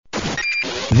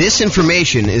This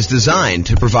information is designed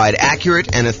to provide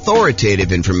accurate and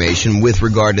authoritative information with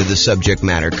regard to the subject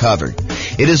matter covered.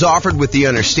 It is offered with the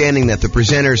understanding that the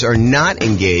presenters are not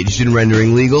engaged in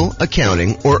rendering legal,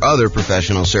 accounting, or other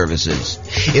professional services.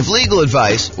 If legal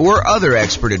advice or other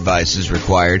expert advice is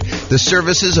required, the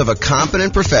services of a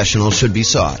competent professional should be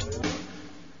sought.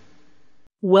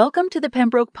 Welcome to the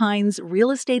Pembroke Pines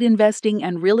Real Estate Investing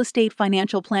and Real Estate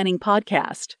Financial Planning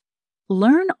Podcast.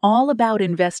 Learn all about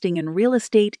investing in real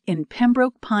estate in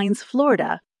Pembroke Pines,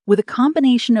 Florida, with a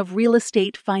combination of real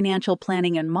estate financial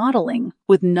planning and modeling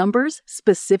with numbers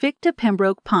specific to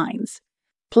Pembroke Pines,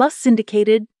 plus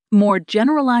syndicated, more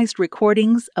generalized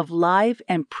recordings of live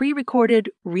and pre-recorded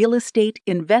real estate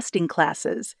investing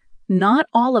classes, not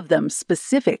all of them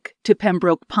specific to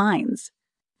Pembroke Pines.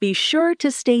 Be sure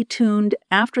to stay tuned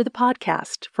after the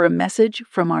podcast for a message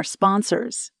from our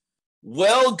sponsors.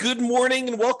 Well, good morning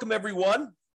and welcome,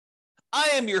 everyone. I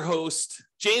am your host,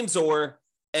 James Orr,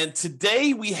 and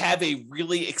today we have a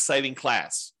really exciting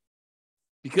class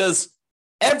because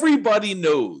everybody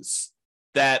knows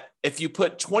that if you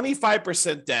put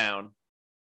 25% down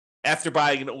after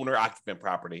buying an owner-occupant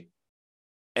property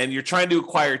and you're trying to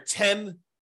acquire 10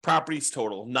 properties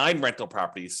total, 9 rental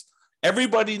properties,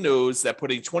 everybody knows that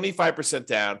putting 25%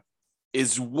 down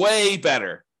is way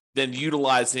better than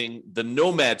utilizing the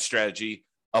Nomad strategy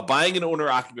of buying an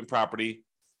owner-occupant property,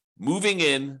 moving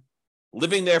in,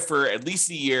 living there for at least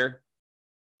a year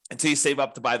until you save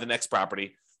up to buy the next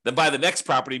property, then buy the next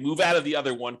property, move out of the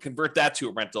other one, convert that to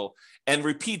a rental, and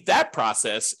repeat that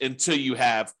process until you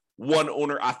have 1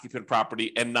 owner-occupant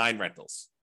property and 9 rentals.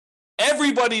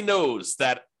 Everybody knows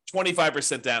that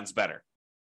 25% down is better.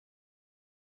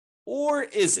 Or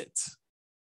is it?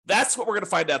 That's what we're going to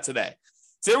find out today.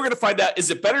 Today we're going to find out, is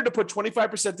it better to put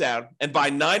 25% down and buy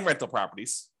 9 rental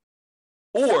properties?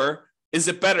 Or is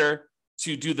it better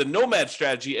to do the Nomad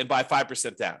strategy and buy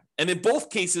 5% down? And in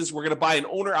both cases, we're going to buy an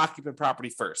owner-occupant property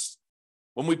first.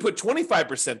 When we put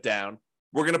 25% down,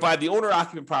 we're going to buy the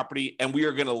owner-occupant property and we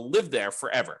are going to live there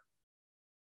forever.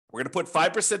 We're going to put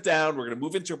 5% down. We're going to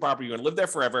move into a property. You're going to live there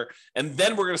forever. And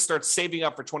then we're going to start saving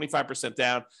up for 25%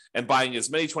 down and buying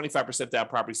as many 25% down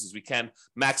properties as we can,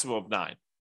 maximum of 9.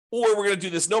 Or we're going to do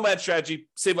this Nomad strategy,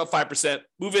 save up 5%,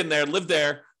 move in there, live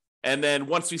there. And then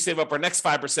once we save up our next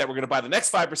 5%, we're going to buy the next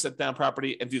 5% down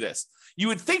property and do this. You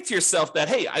would think to yourself that,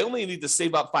 hey, I only need to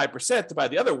save up 5% to buy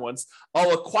the other ones.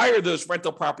 I'll acquire those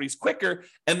rental properties quicker,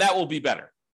 and that will be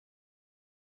better.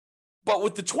 But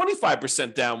with the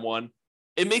 25% down one,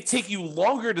 it may take you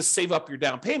longer to save up your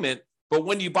down payment, but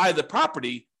when you buy the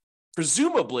property,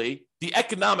 presumably the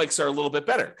economics are a little bit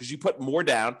better because you put more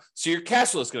down, so your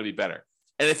cash flow is going to be better.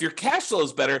 And if your cash flow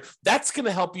is better, that's going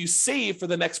to help you save for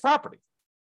the next property.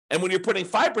 And when you're putting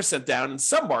 5% down in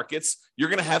some markets, you're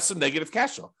going to have some negative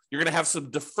cash flow. You're going to have some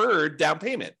deferred down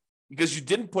payment because you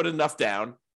didn't put enough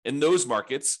down in those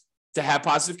markets to have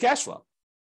positive cash flow.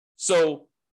 So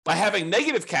by having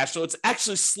negative cash flow, it's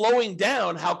actually slowing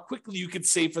down how quickly you can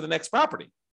save for the next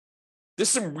property. There's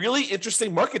some really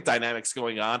interesting market dynamics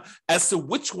going on as to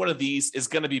which one of these is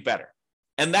going to be better.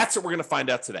 And that's what we're going to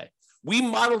find out today. We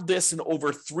modeled this in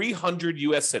over 300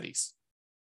 U.S. cities.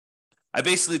 I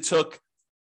basically took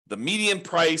the median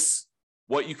price,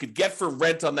 what you could get for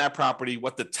rent on that property,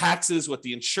 what the taxes, what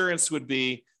the insurance would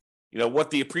be,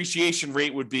 what the appreciation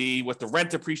rate would be, what the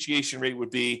rent appreciation rate would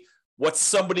be, what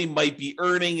somebody might be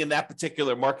earning in that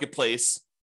particular marketplace.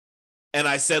 And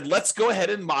I said, let's go ahead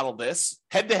and model this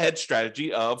head-to-head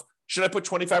strategy of, should I put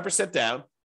 25% down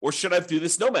or should I do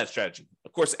this Nomad strategy?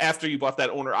 Of course, after you bought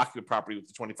that owner-occupant property with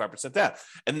the 25% down.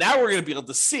 And now we're going to be able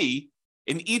to see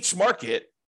in each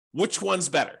market which one's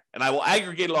better. And I will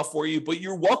aggregate it all for you, but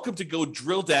you're welcome to go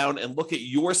drill down and look at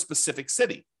your specific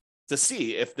city to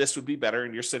see if this would be better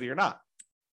in your city or not.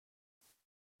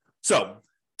 So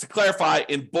to clarify,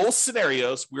 in both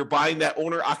scenarios, we're buying that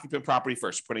owner-occupant property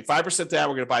first. We're putting 5% down,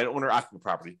 we're going to buy an owner-occupant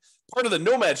property. Part of the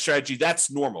Nomad strategy, that's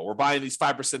normal. We're buying these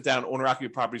 5% down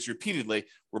owner-occupant properties repeatedly.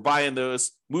 We're buying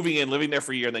those, moving in, living there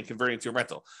for a year, and then converting to a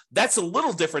rental. That's a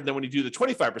little different than when you do the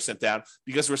 25% down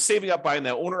because we're saving up buying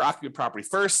that owner-occupant property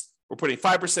first. We're putting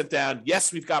 5% down.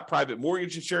 Yes, we've got private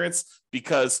mortgage insurance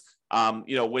because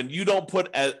when you don't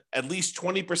put at least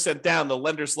 20% down, the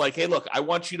lender's like, hey, look, I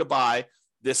want you to buy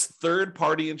this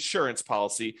third-party insurance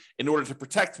policy in order to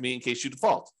protect me in case you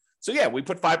default. So yeah, we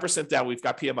put 5% down, we've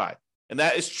got PMI. And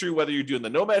that is true whether you're doing the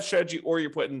Nomad strategy or you're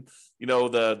putting,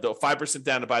 the 5%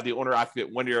 down to buy the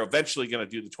owner-occupant when you're eventually going to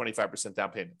do the 25%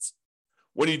 down payments.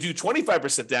 When you do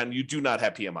 25% down, you do not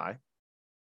have PMI.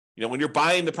 When you're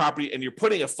buying the property and you're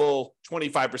putting a full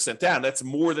 25% down, that's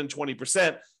more than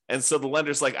 20%. And so the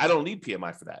lender's like, I don't need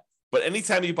PMI for that. But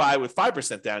anytime you buy with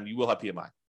 5% down, you will have PMI.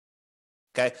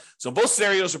 Okay, so in both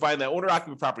scenarios, we're buying that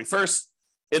owner-occupant property first.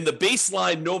 In the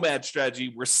baseline Nomad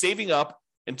strategy, we're saving up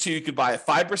until you could buy a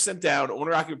 5% down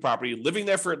owner-occupant property, living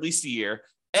there for at least a year,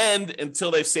 and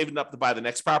until they've saved enough to buy the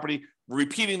next property. We're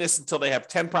repeating this until they have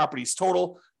 10 properties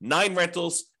total, 9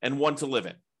 rentals, and 1 to live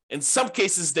in. In some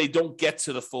cases, they don't get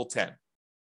to the full 10.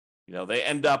 They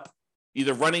end up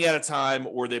either running out of time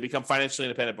or they become financially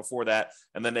independent before that,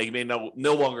 and then they may no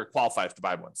longer qualify to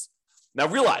buy ones. Now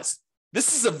realize,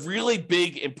 this is a really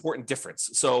big, important difference.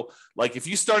 So like if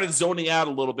you started zoning out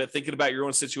a little bit, thinking about your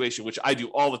own situation, which I do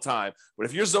all the time, but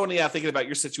if you're zoning out thinking about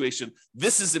your situation,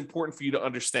 this is important for you to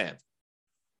understand.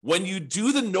 When you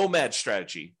do the Nomad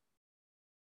strategy,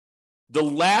 the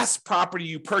last property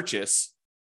you purchase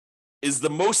is the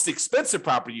most expensive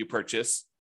property you purchase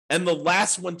and the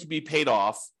last one to be paid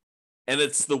off, and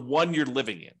it's the one you're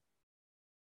living in.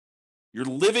 You're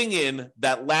living in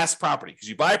that last property because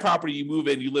you buy a property, you move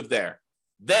in, you live there.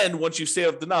 Then once you've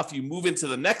saved enough, you move into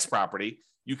the next property,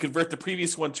 you convert the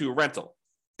previous one to a rental.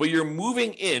 But you're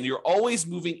moving in, you're always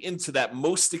moving into that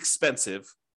most expensive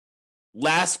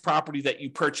last property that you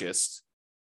purchased.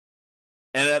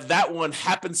 And that one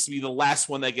happens to be the last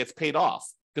one that gets paid off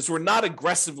because we're not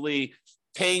aggressively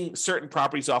paying certain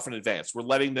properties off in advance. We're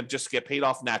letting them just get paid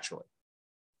off naturally.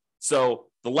 So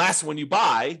the last one you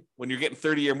buy when you're getting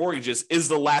 30-year mortgages is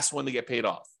the last one to get paid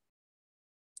off.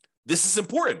 This is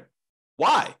important.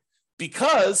 Why?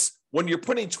 Because when you're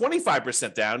putting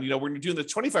 25% down, when you're doing the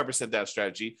 25% down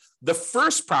strategy, the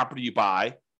first property you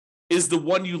buy is the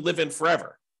one you live in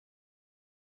forever.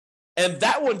 And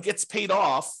that one gets paid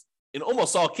off in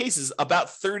almost all cases about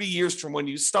 30 years from when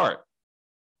you start.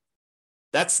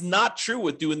 That's not true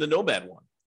with doing the Nomad one.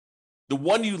 The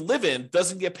one you live in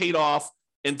doesn't get paid off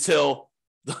until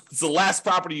it's the last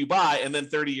property you buy and then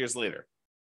 30 years later.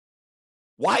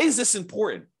 Why is this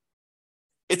important?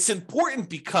 It's important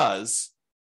because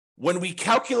when we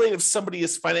calculate if somebody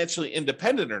is financially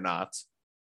independent or not,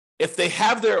 if they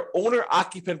have their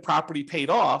owner-occupant property paid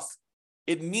off,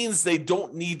 it means they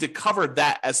don't need to cover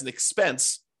that as an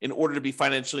expense in order to be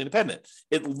financially independent.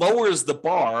 It lowers the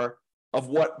bar of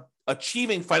what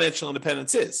achieving financial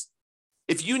independence is.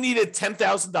 If you needed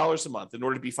 $10,000 a month in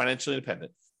order to be financially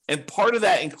independent, and part of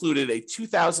that included a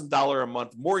 $2,000 a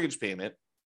month mortgage payment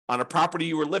on a property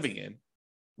you were living in,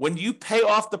 when you pay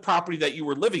off the property that you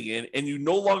were living in and you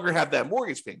no longer have that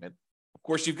mortgage payment, of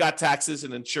course, you've got taxes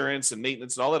and insurance and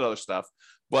maintenance and all that other stuff,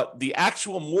 but the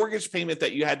actual mortgage payment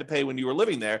that you had to pay when you were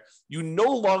living there, you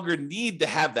no longer need to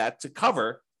have that to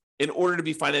cover in order to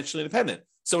be financially independent.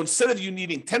 So instead of you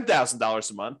needing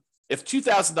 $10,000 a month, if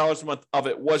 $2,000 a month of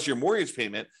it was your mortgage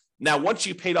payment, now once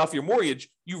you paid off your mortgage,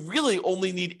 you really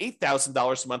only need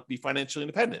 $8,000 a month to be financially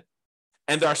independent.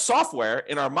 And our software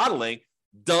in our modeling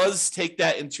does take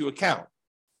that into account.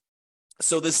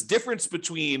 So this difference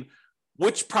between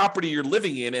which property you're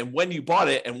living in and when you bought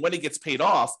it and when it gets paid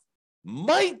off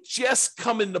might just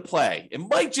come into play. It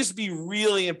might just be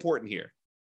really important here,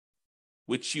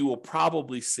 which you will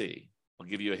probably see. I'll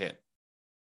give you a hint.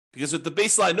 Because with the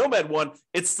baseline Nomad one,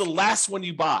 it's the last one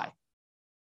you buy.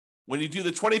 When you do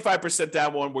the 25%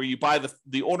 down one where you buy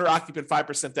the owner-occupant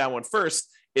 5% down one first,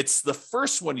 it's the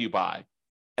first one you buy.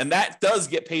 And that does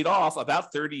get paid off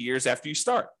about 30 years after you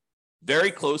start. Very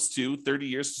close to 30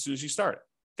 years as soon as you start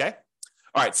it. Okay?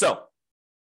 All right, so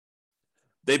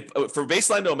for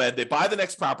baseline Nomad, they buy the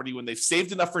next property when they've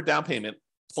saved enough for down payment,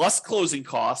 plus closing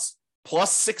costs,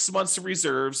 plus 6 months of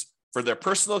reserves for their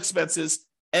personal expenses,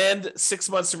 and 6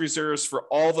 months of reserves for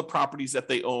all the properties that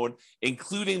they own,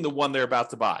 including the one they're about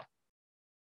to buy.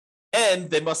 And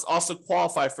they must also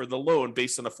qualify for the loan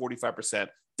based on a 45%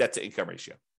 debt to income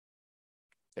ratio.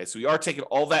 Okay, so we are taking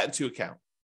all that into account.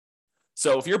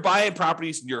 So if you're buying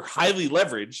properties and you're highly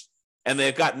leveraged and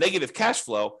they've got negative cash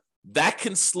flow, that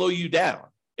can slow you down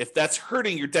if that's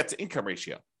hurting your debt to income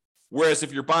ratio. Whereas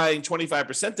if you're buying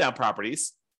 25% down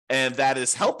properties and that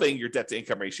is helping your debt to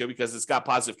income ratio because it's got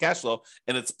positive cash flow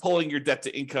and it's pulling your debt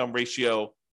to income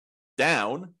ratio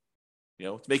down,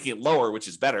 it's making it lower, which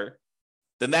is better,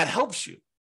 then that helps you.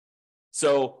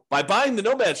 So by buying the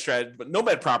Nomad strategy, but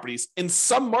Nomad properties in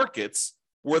some markets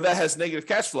where that has negative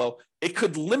cash flow, it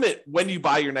could limit when you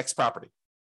buy your next property.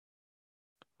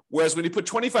 Whereas when you put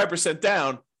 25%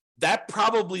 down, that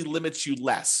probably limits you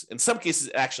less. In some cases,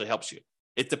 it actually helps you.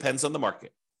 It depends on the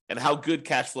market and how good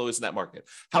cash flow is in that market,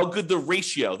 how good the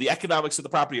ratio, the economics of the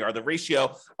property are, the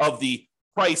ratio of the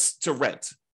price to rent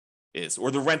is,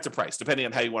 or the rent to price, depending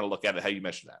on how you want to look at it, how you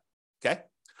measure that. Okay?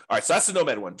 All right, so that's the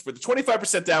Nomad one. For the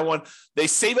 25% down one, they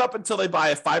save up until they buy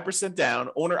a 5% down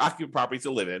owner-occupant property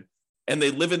to live in, and they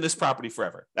live in this property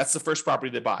forever. That's the first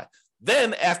property they buy.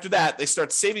 Then after that, they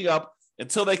start saving up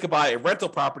until they could buy a rental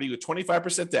property with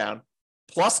 25% down,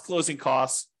 plus closing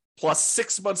costs, plus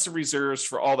 6 months of reserves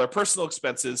for all their personal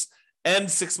expenses, and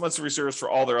 6 months of reserves for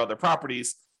all their other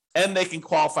properties. And they can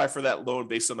qualify for that loan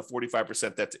based on the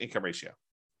 45% debt to income ratio.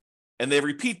 And they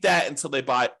repeat that until they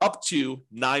buy up to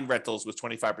 9 rentals with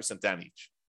 25% down each.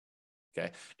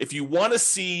 Okay. If you want to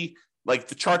see like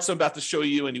the charts I'm about to show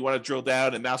you and you want to drill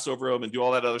down and mouse over them and do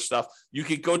all that other stuff, you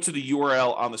can go to the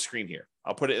URL on the screen here.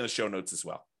 I'll put it in the show notes as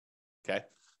well. Okay.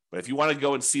 But if you want to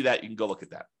go and see that, you can go look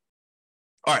at that.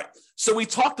 All right. So we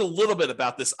talked a little bit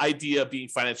about this idea of being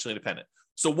financially independent.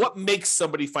 So what makes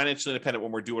somebody financially independent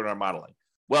when we're doing our modeling?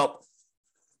 Well,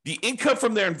 the income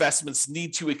from their investments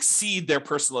need to exceed their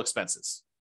personal expenses.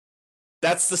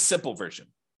 That's the simple version.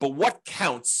 But what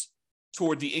counts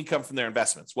toward the income from their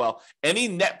investments? Well, any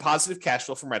net positive cash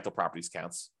flow from rental properties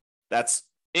counts. That's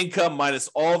income minus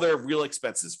all their real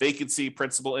expenses, vacancy,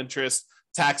 principal, interest,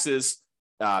 taxes,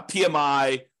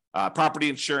 PMI, property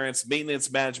insurance,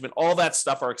 maintenance management, all that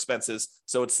stuff are expenses.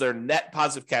 So it's their net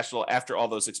positive cash flow after all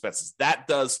those expenses. That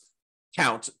does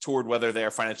count toward whether they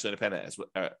are financially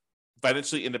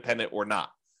independent or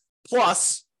not.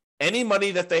 Plus, any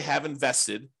money that they have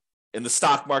invested in the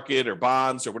stock market or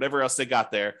bonds or whatever else they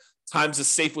got there times a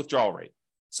safe withdrawal rate.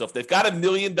 So if they've got $1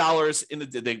 million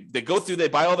they go through, they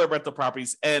buy all their rental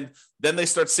properties, and then they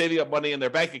start saving up money in their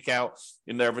bank account,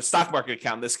 in their stock market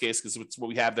account in this case, because it's what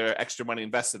we have their extra money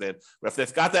invested in. But if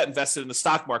they've got that invested in the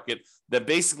stock market, then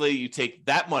basically you take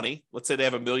that money, let's say they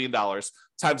have $1 million,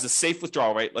 times the safe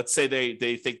withdrawal rate. Let's say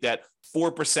they think that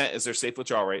 4% is their safe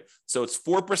withdrawal rate. So it's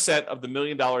 4% of the $1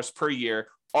 million per year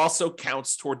also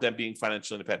counts toward them being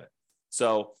financially independent.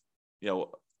 So, $1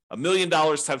 million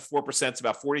times 4% is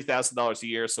about $40,000 a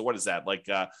year. So what is that? Like,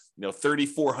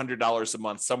 $3,400 a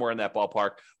month, somewhere in that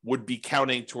ballpark would be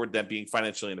counting toward them being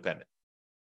financially independent.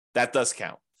 That does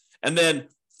count. And then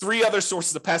 3 other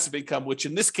sources of passive income, which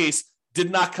in this case did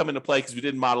not come into play because we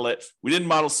didn't model it. We didn't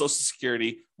model Social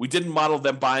Security. We didn't model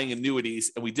them buying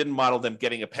annuities, and we didn't model them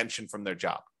getting a pension from their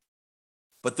job.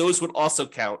 But those would also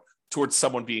count towards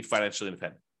someone being financially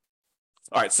independent.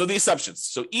 All right, so the assumptions.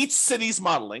 So each city's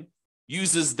modeling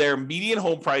uses their median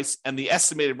home price and the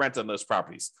estimated rent on those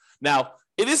properties. Now,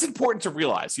 it is important to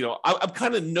realize, I'm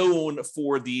kind of known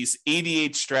for these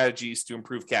 88 strategies to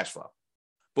improve cash flow,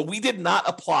 but we did not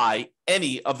apply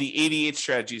any of the 88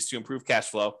 strategies to improve cash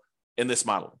flow in this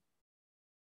modeling.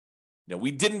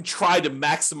 We didn't try to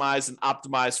maximize and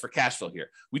optimize for cash flow here.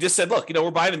 We just said, look,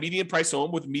 we're buying a median price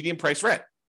home with median price rent.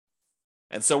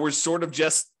 And so we're sort of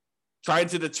just trying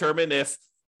to determine if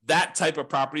that type of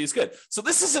property is good. So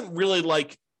this isn't really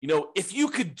like, if you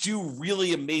could do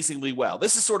really amazingly well.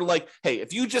 This is sort of like, hey,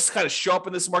 if you just kind of show up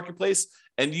in this marketplace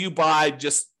and you buy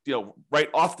just, right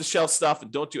off the shelf stuff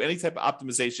and don't do any type of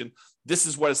optimization, this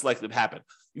is what is likely to happen.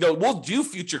 We'll do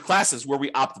future classes where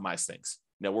we optimize things,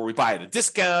 where we buy at a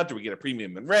discount or we get a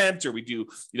premium in rent or we do,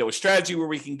 a strategy where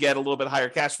we can get a little bit higher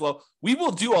cash flow. We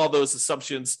will do all those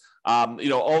assumptions,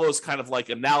 all those kind of like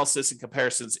analysis and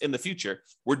comparisons in the future.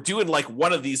 We're doing like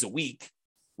one of these a week,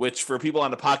 which for people on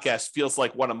the podcast feels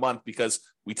like one a month because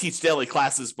we teach daily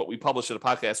classes, but we publish a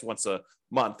podcast once a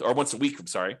month or once a week,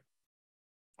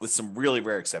 with some really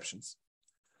rare exceptions.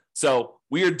 So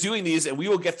we are doing these and we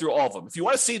will get through all of them. If you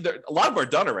want to see, a lot of them are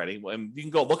done already. And you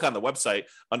can go look on the website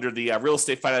under the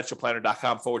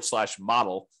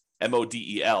realestatefinancialplanner.com/model,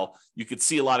 MODEL. You could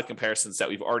see a lot of comparisons that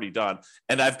we've already done.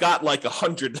 And I've got like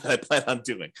 100 that I plan on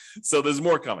doing. So there's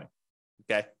more coming.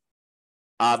 Okay.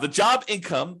 The job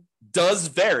income does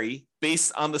vary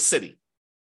based on the city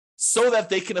so that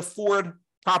they can afford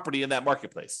property in that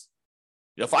marketplace.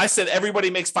 If I said everybody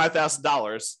makes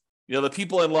 $5,000, the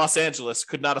people in Los Angeles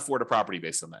could not afford a property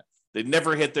based on that. They'd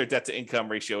never hit their debt to income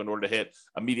ratio in order to hit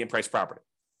a median price property.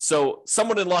 So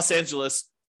someone in Los Angeles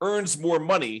earns more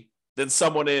money than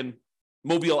someone in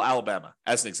Mobile, Alabama,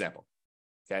 as an example.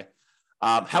 Okay.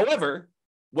 However,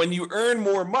 when you earn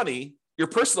more money, your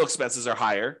personal expenses are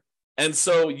higher. And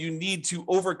so you need to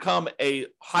overcome a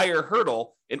higher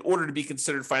hurdle in order to be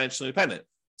considered financially independent.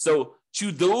 So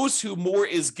to those who more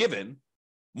is given,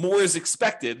 more is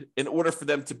expected in order for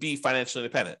them to be financially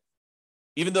independent.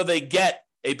 Even though they get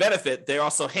a benefit, they're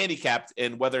also handicapped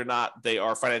in whether or not they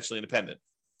are financially independent.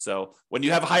 So when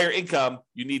you have a higher income,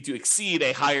 you need to exceed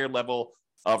a higher level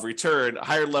of return, a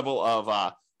higher level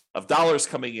of dollars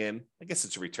coming in, I guess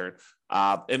it's a return,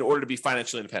 in order to be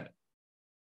financially independent.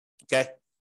 Okay.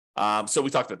 So we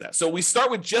talked about that. So we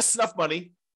start with just enough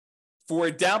money for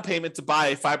a down payment to buy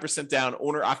a 5% down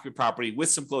owner-occupant property with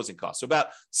some closing costs. So about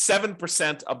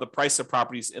 7% of the price of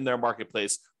properties in their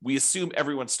marketplace, we assume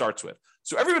everyone starts with.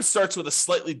 So everyone starts with a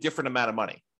slightly different amount of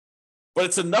money. but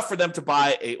it's enough for them to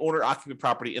buy a owner-occupant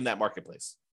property in that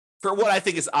marketplace for what I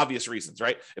think is obvious reasons,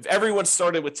 right? If everyone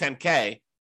started with 10K,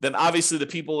 then obviously the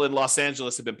people in Los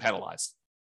Angeles have been penalized,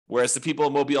 whereas the people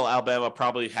in Mobile, Alabama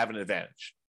probably have an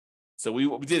advantage. So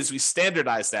what we did is we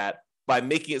standardized that by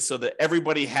making it so that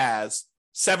everybody has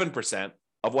 7%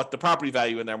 of what the property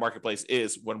value in their marketplace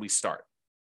is when we start.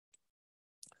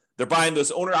 They're buying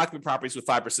those owner-occupant properties with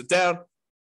 5% down,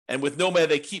 and with Nomad,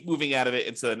 they keep moving out of it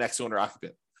into the next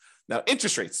owner-occupant. Now,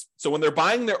 interest rates. So when they're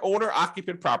buying their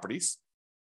owner-occupant properties,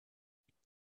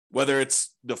 whether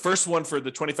it's the first one for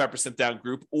the 25% down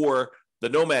group or the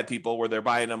Nomad people where they're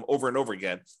buying them over and over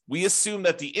again, we assume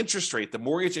that the interest rate, the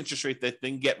mortgage interest rate that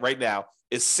they can get right now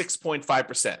is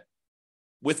 6.5%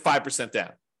 with 5%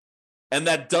 down. And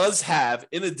that does have,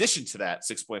 in addition to that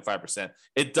 6.5%,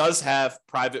 it does have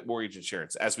private mortgage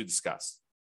insurance, as we discussed.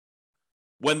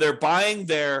 When they're buying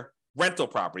their rental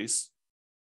properties,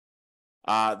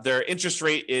 their interest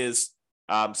rate is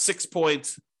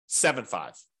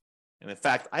 6.75. And in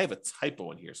fact, I have a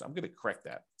typo in here, so I'm going to correct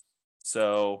that.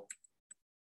 So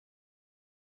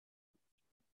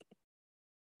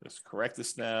let's correct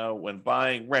this now. When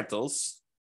buying rentals,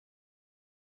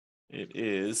 it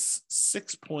is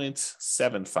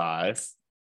 6.75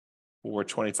 or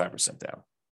 25% down.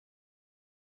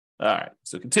 All right,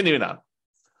 so continuing on.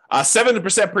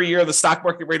 7% per year of the stock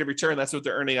market rate of return. That's what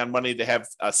they're earning on money they have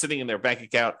sitting in their bank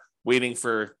account, waiting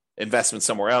for investment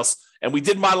somewhere else. And we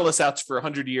did model this out for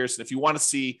 100 years. And if you want to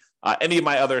see any of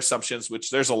my other assumptions,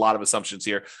 which there's a lot of assumptions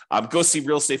here, go see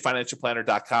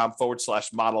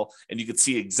realestatefinancialplanner.com/model, and you can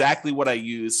see exactly what I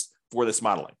use for this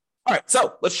modeling. All right,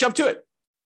 so let's jump to it.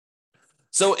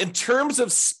 So in terms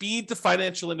of speed to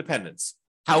financial independence,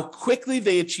 how quickly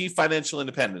they achieve financial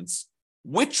independence,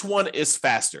 which one is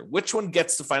faster? Which one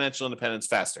gets to financial independence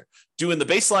faster? Doing the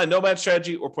baseline Nomad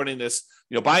strategy or putting this,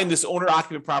 buying this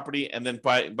owner-occupant property and then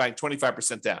buying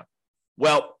 25% down?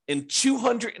 Well, in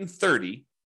 230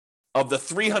 of the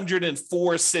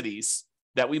 304 cities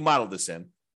that we modeled this in,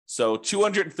 so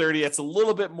 230, that's a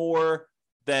little bit more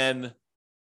than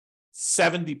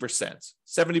 70%.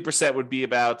 70% would be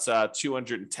about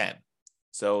 210.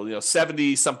 So,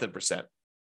 70 something percent.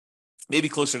 Maybe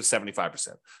closer to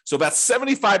 75%. So about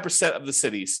 75% of the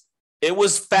cities, it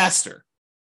was faster.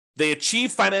 They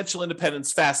achieved financial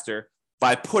independence faster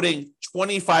by putting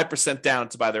 25% down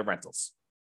to buy their rentals.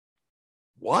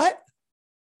 What?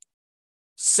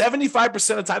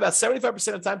 75% of the time, about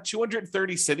 75% of the time,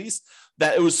 230 cities,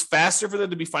 that it was faster for them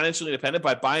to be financially independent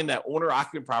by buying that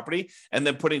owner-occupant property and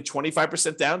then putting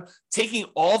 25% down, taking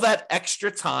all that extra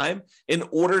time in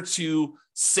order to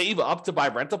save up to buy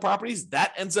rental properties.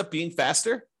 That ends up being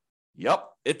faster? Yep,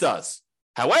 it does.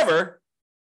 However,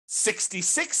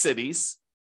 66 cities,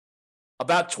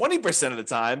 about 20% of the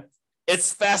time,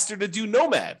 it's faster to do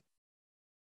Nomad.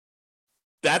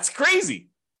 That's crazy.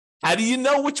 How do you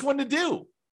know which one to do?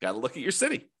 Got to look at your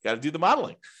city. Got to do the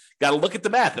modeling. Got to look at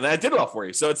the math. And I did it all for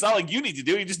you. So it's not like you need to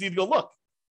do it. You just need to go look.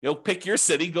 Pick your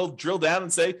city, go drill down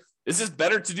and say, is this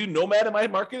better to do Nomad in my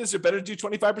market? Is it better to do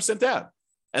 25% down?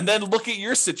 And then look at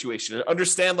your situation and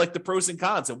understand the pros and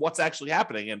cons and what's actually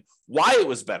happening and why it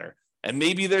was better. And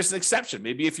maybe there's an exception.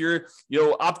 Maybe if you're,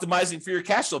 optimizing for your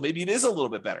cash flow, maybe it is a little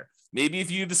bit better. Maybe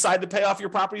if you decide to pay off your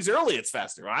properties early, it's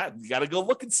faster. All right? You got to go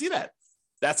look and see that.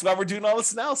 That's why we're doing all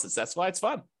this analysis. That's why it's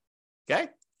fun. Okay.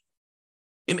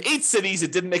 In 8 cities,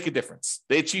 it didn't make a difference.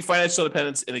 They achieved financial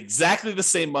independence in exactly the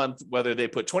same month, whether they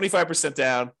put 25%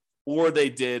 down or they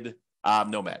did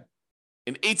Nomad.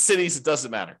 In 8 cities, it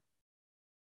doesn't matter.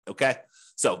 Okay.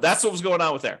 So that's what was going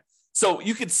on with there. So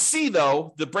you can see,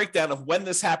 though, the breakdown of when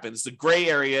this happens. The gray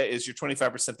area is your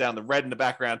 25% down. The red in the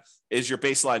background is your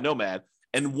baseline Nomad.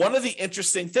 And one of the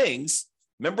interesting things,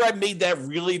 remember I made that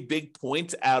really big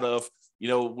point out of,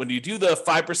 when you do the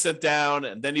 5% down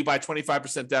and then you buy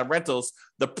 25% down rentals,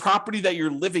 the property that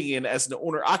you're living in as an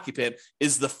owner occupant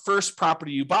is the first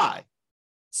property you buy.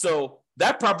 So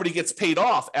that property gets paid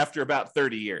off after about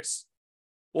 30 years.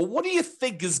 Well, what do you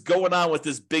think is going on with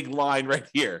this big line right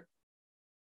here?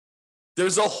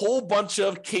 There's a whole bunch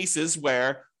of cases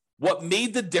where what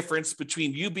made the difference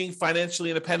between you being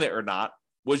financially independent or not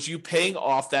was you paying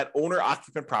off that owner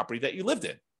occupant property that you lived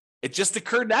in. It just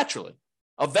occurred naturally.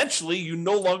 Eventually, you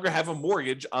no longer have a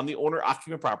mortgage on the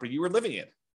owner-occupant property you were living in.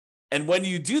 And when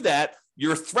you do that,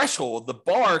 your threshold, the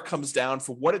bar comes down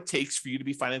for what it takes for you to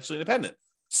be financially independent.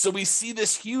 So we see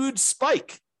this huge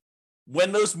spike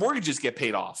when those mortgages get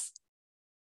paid off.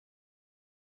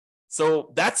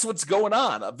 So that's what's going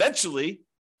on. Eventually,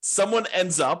 someone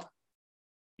ends up,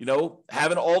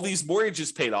 having all these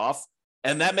mortgages paid off,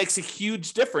 and that makes a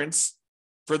huge difference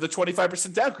for the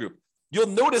 25% down group. you'll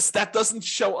notice that doesn't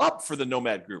show up for the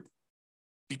Nomad group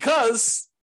because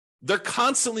they're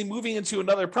constantly moving into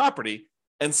another property.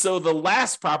 And so the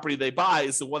last property they buy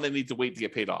is the one they need to wait to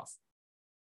get paid off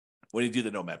when you do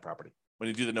the Nomad property, when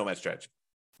you do the Nomad strategy.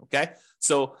 Okay.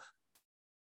 So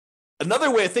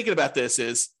another way of thinking about this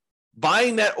is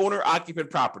buying that owner-occupant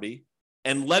property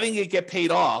and letting it get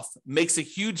paid off makes a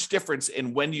huge difference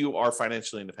in when you are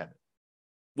financially independent,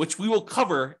 which we will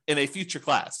cover in a future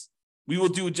class. We will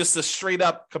do just a straight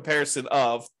up comparison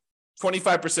of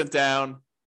 25% down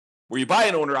where you buy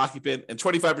an owner-occupant and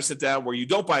 25% down where you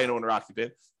don't buy an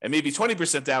owner-occupant, and maybe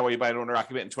 20% down where you buy an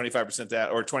owner-occupant and 25%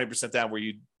 down, or 20% down where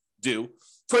you do,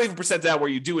 20% down where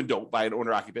you do and don't buy an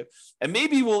owner-occupant. And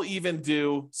maybe we'll even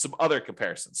do some other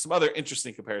comparisons, some other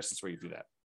interesting comparisons where you do that.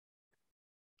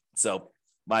 So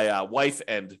my wife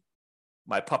and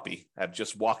my puppy have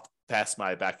just walked past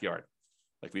my backyard.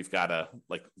 Like we've got a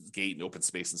gate and open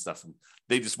space and stuff. And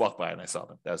they just walked by and I saw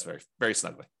them. That was very, very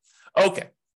snuggly. Okay.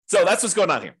 So that's what's going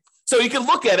on here. So you can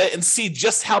look at it and see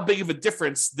just how big of a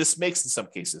difference this makes in some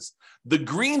cases. The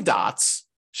green dots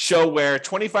show where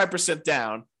 25%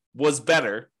 down was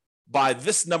better by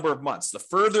this number of months. The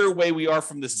further away we are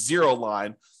from this zero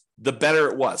line, the better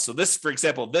it was. So this, for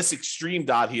example, this extreme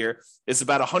dot here is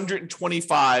about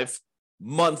 125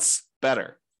 months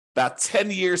better, about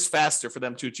 10 years faster for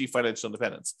them to achieve financial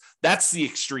independence. That's the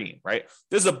extreme, right?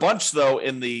 There's a bunch, though,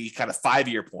 in the kind of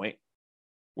 5-year point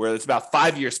where it's about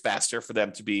 5 years faster for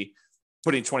them to be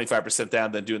putting 25%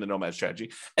 down than doing the Nomad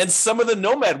strategy. And some of the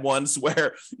Nomad ones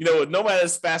where, Nomad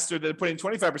is faster than putting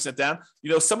 25% down,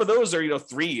 some of those are,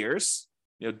 3 years,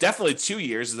 definitely 2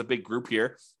 years is a big group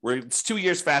here where it's 2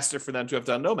 years faster for them to have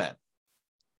done Nomad.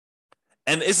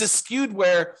 And is it skewed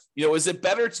where, is it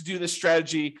better to do this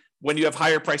strategy when you have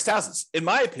higher priced houses? In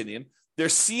my opinion, there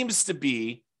seems to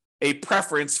be a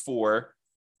preference for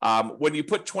when you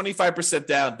put 25%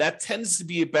 down, that tends to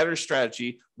be a better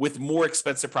strategy with more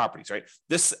expensive properties, right?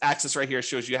 This axis right here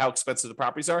shows you how expensive the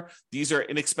properties are. These are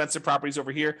inexpensive properties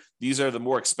over here. These are the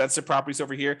more expensive properties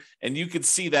over here. And you can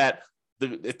see that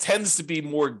it tends to be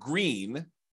more green,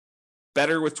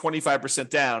 better with 25%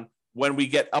 down when we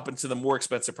get up into the more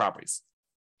expensive properties.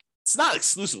 It's not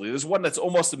exclusively. There's one that's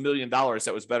almost $1 million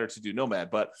that was better to do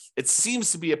Nomad, but it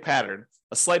seems to be a pattern,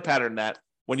 a slight pattern that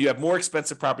when you have more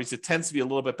expensive properties, it tends to be a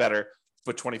little bit better to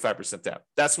put 25% down.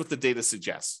 That's what the data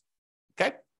suggests.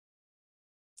 Okay.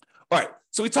 All right.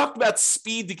 So we talked about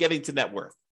speed to getting to net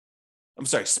worth.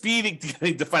 Speed to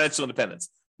getting to financial independence.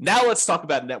 Now let's talk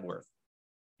about net worth.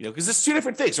 Because there's two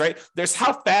different things, right? There's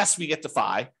how fast we get to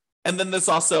FI, and then there's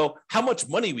also how much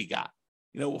money we got.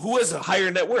 Who has a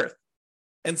higher net worth?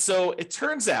 And so it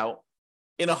turns out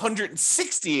in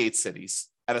 168 cities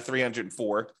out of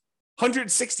 304,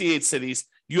 168 cities,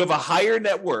 you have a higher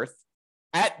net worth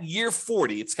at year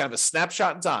 40. It's kind of a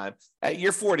snapshot in time. At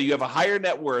year 40, you have a higher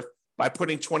net worth by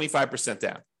putting 25%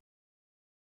 down.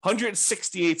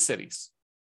 168 cities,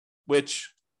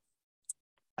 which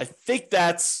I think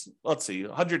that's,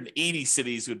 180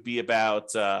 cities would be about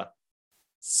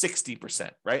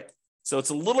 60%, right? So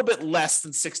it's a little bit less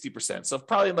than 60%. So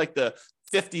probably like the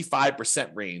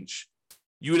 55% range,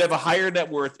 you would have a higher net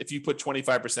worth if you put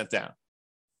 25% down.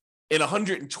 In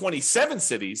 127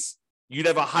 cities, you'd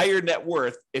have a higher net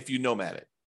worth if you Nomad it.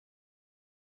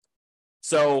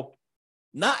 So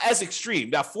not as extreme.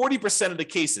 Now, 40% of the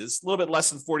cases, a little bit less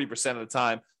than 40% of the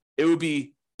time, it would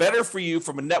be better for you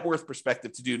from a net worth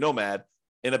perspective to do Nomad.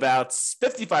 In about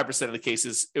 55% of the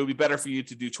cases, it would be better for you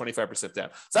to do 25% down.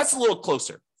 So that's a little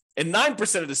closer. In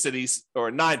 9% of the cities,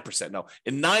 or 9%, no,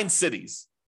 in 9 cities,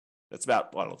 that's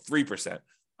about, 3%,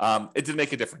 it didn't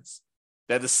make a difference.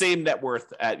 They had the same net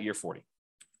worth at year 40.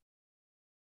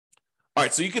 All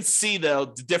right, so you can see, though,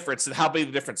 the difference and how big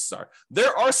the differences are.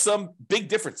 There are some big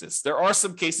differences. There are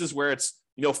some cases where it's,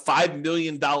 $5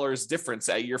 million difference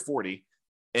at year 40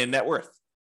 in net worth.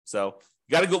 So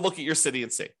you got to go look at your city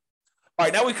and see. All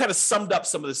right, now we kind of summed up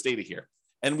some of this data here.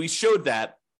 And we showed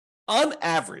that on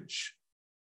average,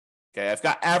 okay, I've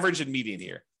got average and median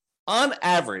here. On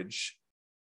average,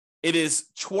 it is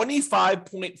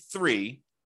 25.3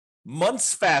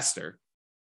 months faster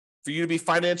for you to be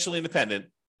financially independent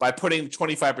by putting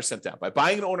 25% down, by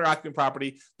buying an owner-occupant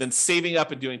property, then saving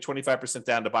up and doing 25%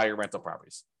 down to buy your rental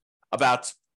properties.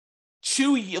 About a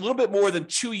little bit more than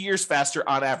 2 years faster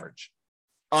on average.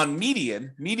 On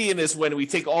median is when we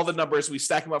take all the numbers, we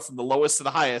stack them up from the lowest to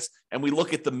the highest, and we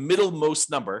look at the middlemost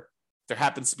number. There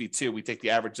happens to be 2. We take the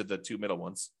average of the 2 middle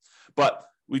ones. But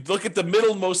we look at the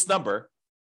middlemost number,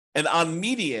 and on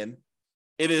median,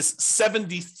 it is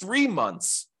 73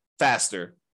 months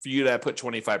faster for you to put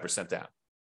 25% down.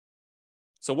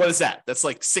 So what is that? That's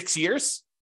like 6 years?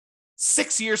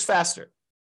 6 years faster.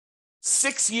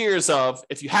 6 years of,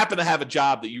 if you happen to have a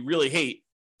job that you really hate,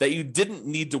 that you didn't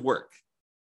need to work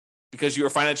because you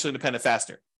were financially independent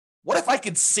faster. What if I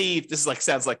could save, this is like,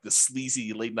 sounds like the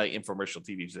sleazy late night infomercial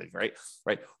TV thing, right?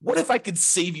 Right. What if I could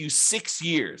save you 6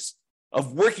 years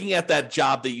of working at that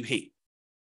job that you hate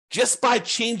just by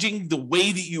changing the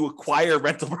way that you acquire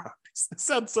rental properties? That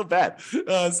sounds so bad.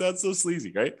 It sounds so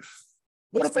sleazy, right?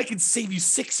 What if I could save you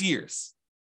 6 years?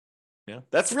 Yeah,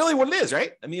 that's really what it is,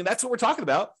 right? I mean, that's what we're talking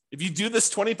about. If you do this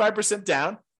 25%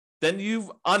 down, then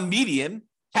you've, on median,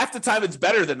 half the time it's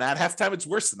better than that. Half the time it's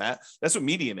worse than that. That's what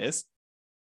median is.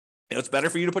 It's better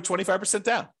for you to put 25%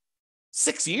 down.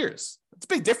 6 years. That's a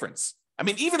big difference. I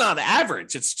mean, even on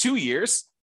average, it's 2 years.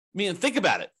 I mean, think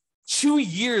about it. 2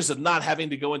 years of not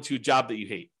having to go into a job that you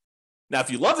hate. Now,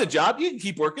 if you love the job, you can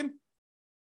keep working.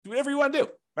 Do whatever you want to do,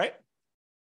 right?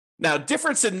 Now,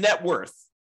 difference in net worth.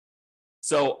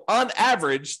 So on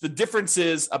average, the difference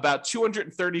is about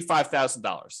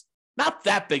 $235,000. Not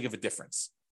that big of a difference.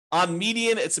 On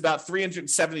median, it's about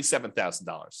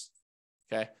 $377,000.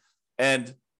 Okay.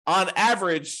 And on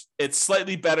average, it's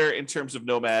slightly better in terms of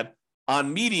Nomad.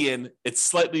 On median, it's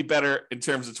slightly better in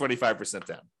terms of 25%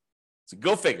 down. So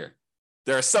go figure.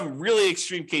 There are some really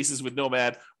extreme cases with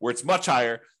Nomad where it's much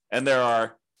higher, and there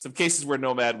are some cases where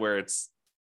Nomad where it's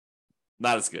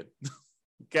not as good.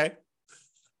 Okay.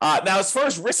 Now, as far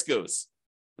as risk goes,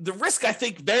 the risk, I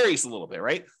think, varies a little bit,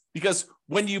 right? Because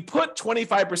when you put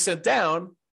 25%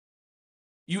 down,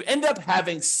 you end up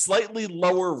having slightly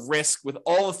lower risk with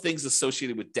all the things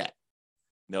associated with debt.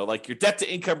 You know, like your debt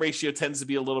to income ratio tends to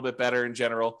be a little bit better in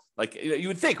general. Like you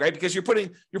would think, right? Because you're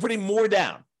putting more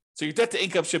down. So your debt to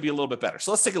income should be a little bit better.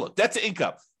 So let's take a look. Debt to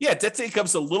income. Yeah, debt to income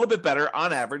is a little bit better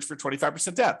on average for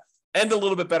 25% down and a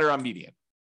little bit better on median.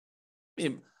 I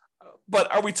mean,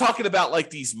 but are we talking about like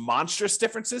these monstrous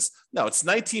differences? No, it's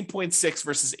 19.6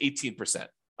 versus 18%.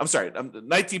 I'm sorry,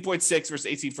 19.6 versus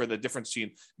 18 for the difference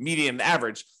between median and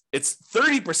average. It's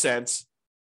 30%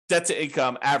 debt to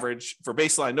income average for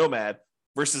baseline Nomad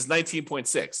versus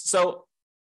 19.6. So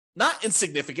not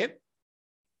insignificant,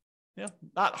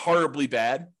 not horribly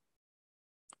bad.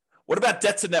 What about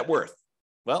debt to net worth?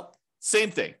 Well,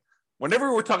 same thing.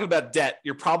 Whenever we're talking about debt,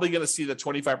 you're probably going to see that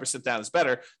 25% down is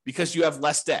better because you have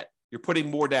less debt. You're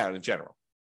putting more down in general.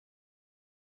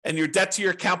 And your debt to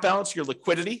your account balance, your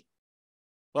liquidity.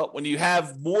 Well, when you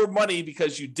have more money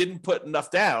because you didn't put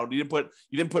enough down, you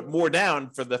didn't put more down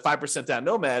for the 5% down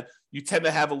Nomad, you tend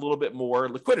to have a little bit more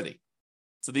liquidity.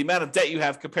 So the amount of debt you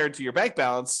have compared to your bank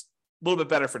balance, a little bit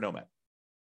better for Nomad.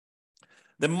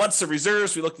 Then months of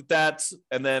reserves, we looked at that,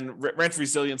 and then rent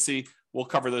resiliency, we'll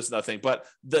cover those another thing. But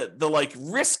the like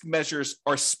risk measures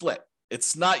are split.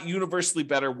 It's not universally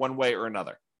better one way or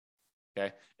another.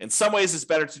 Okay. In some ways, it's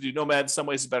better to do Nomad. In some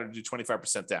ways, it's better to do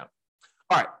 25% down.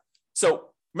 All right. So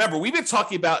remember, we've been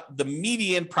talking about the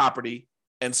median property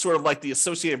and sort of like the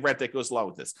associated rent that goes along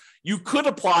with this. You could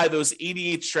apply those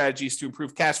 88 strategies to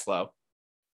improve cash flow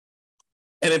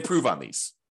and improve on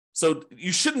these. So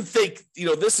you shouldn't think,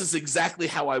 this is exactly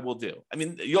how I will do. I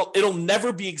mean, it'll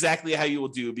never be exactly how you will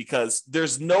do because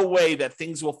there's no way that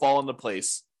things will fall into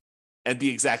place and be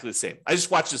exactly the same. I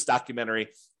just watched this documentary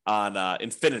on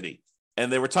Infinity,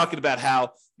 and they were talking about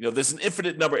how, there's an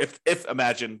infinite number. If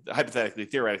imagine, hypothetically,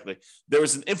 theoretically, there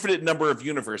was an infinite number of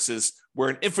universes where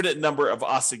an infinite number of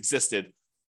us existed.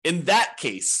 In that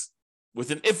case,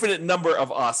 with an infinite number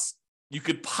of us, you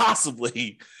could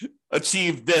possibly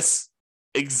achieve this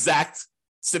exact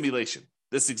simulation,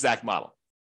 this exact model.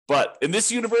 But in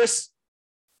this universe,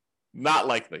 not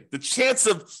likely. The chance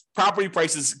of property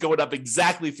prices going up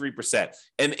exactly 3%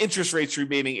 and interest rates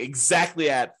remaining exactly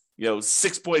at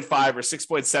 6.5 or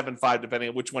 6.75, depending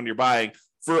on which one you're buying,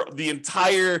 for the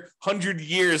entire 100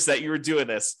 years that you were doing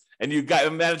this, and you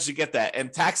managed to get that,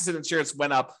 and taxes and insurance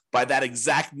went up by that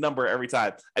exact number every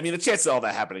time. I mean, the chance of all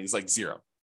that happening is like zero.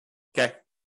 Okay.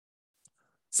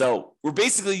 So we're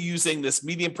basically using this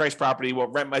median price property,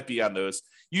 what rent might be on those.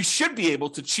 You should be able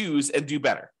to choose and do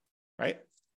better, right?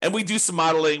 And we do some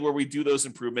modeling where we do those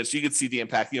improvements. You can see the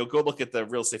impact. Go look at the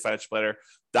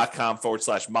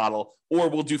realestatefinancialplanner.com/model, or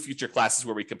we'll do future classes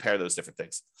where we compare those different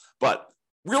things. But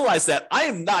realize that I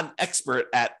am not an expert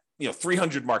at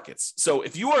 300 markets. So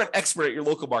if you are an expert at your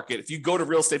local market, if you go to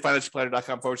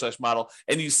realestatefinancialplanner.com/model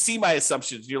and you see my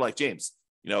assumptions, you're like, James,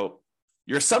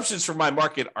 your assumptions for my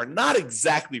market are not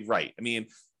exactly right. I mean,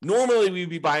 normally we'd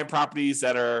be buying properties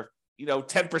that are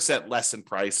 10% less in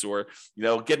price, or,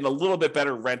 getting a little bit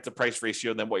better rent to price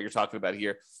ratio than what you're talking about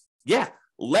here. Yeah.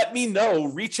 Let me know,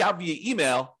 reach out via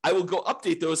email. I will go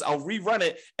update those. I'll rerun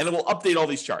it and it will update all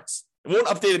these charts. It won't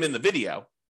update them in the video,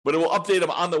 but it will update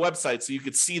them on the website so you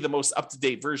could see the most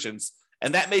up-to-date versions.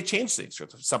 And that may change things for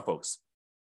some folks,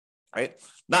 right?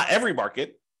 Not every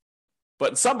market,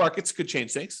 but in some markets it could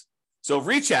change things. So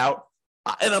reach out.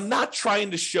 And I'm not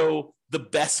trying to show the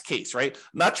best case, right?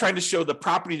 I'm not trying to show the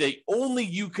property that only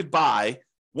you could buy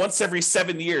once every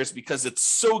 7 years because it's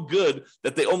so good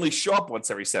that they only show up once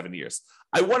every 7 years.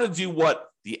 I want to do what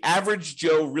the average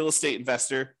Joe real estate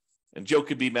investor, and Joe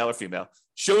could be male or female,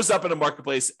 shows up in a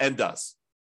marketplace and does.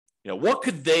 What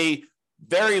could they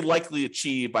very likely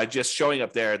achieve by just showing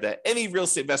up there that any real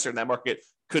estate investor in that market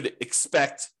could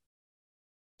expect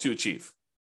to achieve?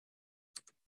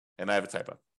 And I have a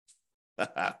typo.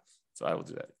 So I will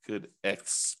do that. Could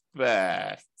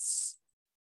expect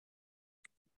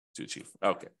to achieve.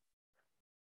 Okay.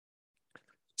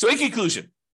 So in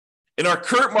conclusion, in our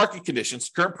current market conditions,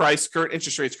 current price, current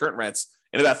interest rates, current rents,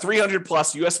 in about 300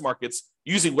 plus US markets,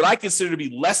 using what I consider to be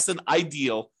less than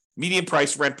ideal median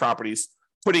price rent properties,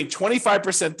 putting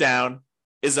 25% down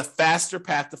is a faster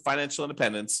path to financial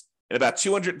independence in about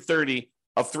 230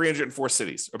 of 304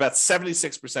 cities, or about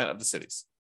 76% of the cities.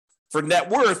 For net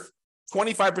worth,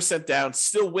 25% down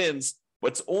still wins,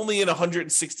 but it's only in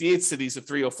 168 cities of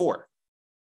 304.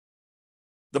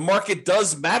 The market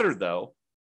does matter, though.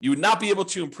 You would not be able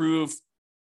to improve.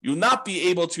 You will not be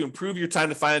able to improve your time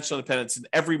to financial independence in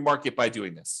every market by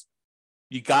doing this.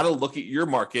 You got to look at your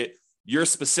market, your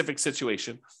specific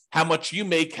situation, how much you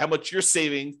make, how much you're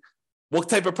saving, what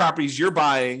type of properties you're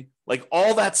buying. Like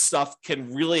all that stuff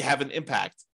can really have an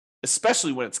impact,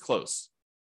 especially when it's close.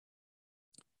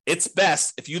 It's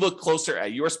best if you look closer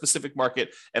at your specific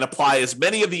market and apply as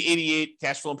many of the 88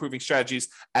 cash flow improving strategies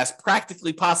as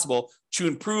practically possible to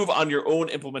improve on your own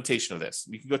implementation of this.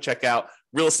 You can go check out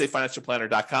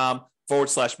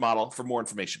realestatefinancialplanner.com/model for more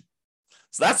information.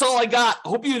 So that's all I got. I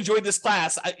hope you enjoyed this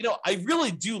class. I really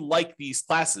do like these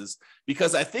classes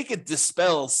because I think it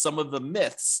dispels some of the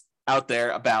myths out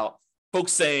there about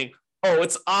folks saying, oh,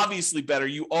 it's obviously better.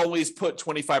 You always put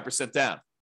 25% down.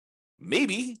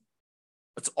 Maybe.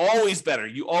 It's always better.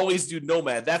 You always do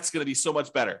Nomad. That's going to be so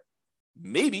much better.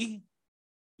 Maybe.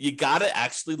 You got to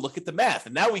actually look at the math.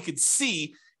 And now we can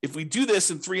see if we do this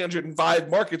in 305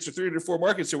 markets or 304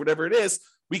 markets or whatever it is,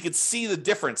 we could see the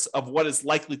difference of what is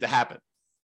likely to happen.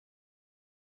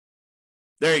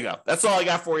 There you go. That's all I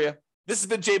got for you. This has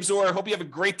been James Orr. Hope you have a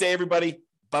great day, everybody.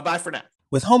 Bye-bye for now.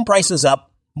 With home prices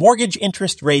up, mortgage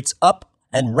interest rates up,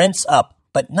 and rents up,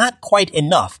 but not quite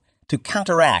enough to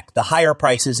counteract the higher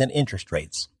prices and interest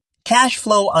rates. Cash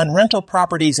flow on rental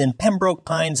properties in Pembroke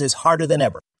Pines is harder than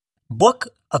ever. Book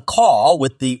a call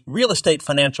with the Real Estate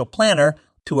Financial Planner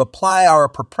to apply our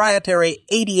proprietary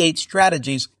 88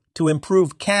 strategies to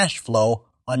improve cash flow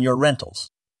on your rentals.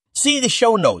 See the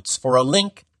show notes for a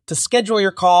link to schedule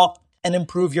your call and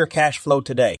improve your cash flow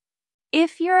today.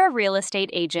 If you're a real estate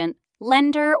agent,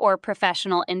 lender, or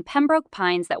professional in Pembroke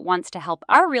Pines that wants to help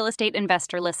our real estate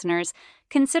investor listeners,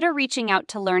 consider reaching out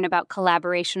to learn about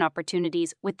collaboration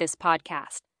opportunities with this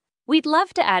podcast. We'd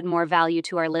love to add more value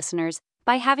to our listeners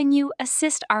by having you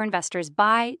assist our investors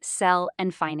buy, sell,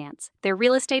 and finance their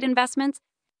real estate investments.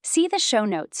 See the show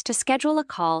notes to schedule a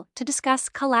call to discuss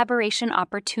collaboration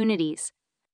opportunities.